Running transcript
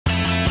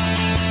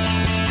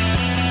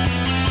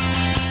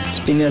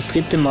Jetzt bin ich das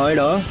 3. Mal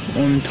da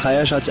und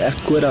heuer schaut es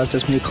echt gut aus,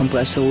 dass wir die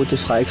Compressor Route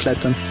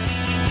freiklettern.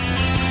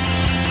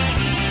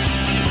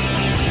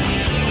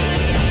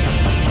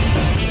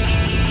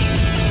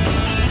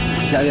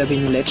 Ich glaube, ich habe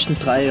in den letzten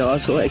 3 Jahren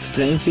so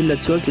extrem viel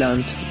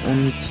dazugelernt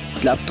und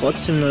glaube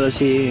trotzdem nur, dass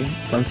ich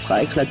beim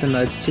Freiklettern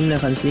jetzt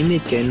ziemlich ans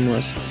Limit gehen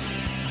muss.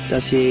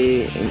 Dass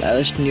ich im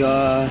ersten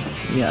Jahr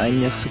mir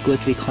eigentlich so gut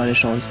wie keine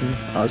Chancen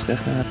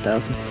ausrechnen hat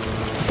dürfen.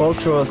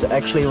 Bolt throws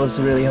actually was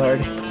really hard.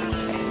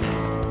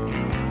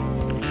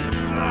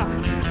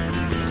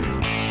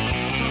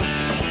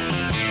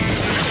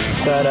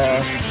 But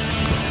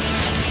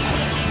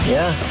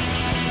yeah,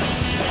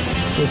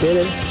 we did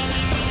it.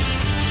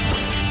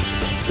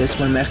 Das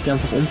Mal möchte ich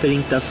einfach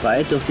unbedingt da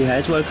frei durch die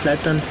Heidwall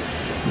klettern.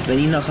 Und wenn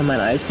ich nachher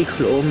meinen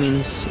Eispickel oben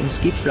ins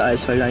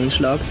Gipfeleisfeld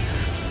einschlage,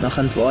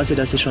 nachher weiß ich,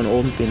 dass ich schon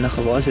oben bin.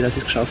 Nachher weiß ich, dass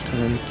ich es geschafft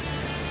habe. Und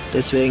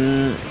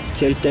deswegen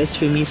zählt das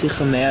für mich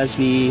sicher mehr als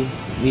wie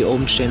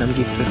oben stehen am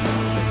Gipfel.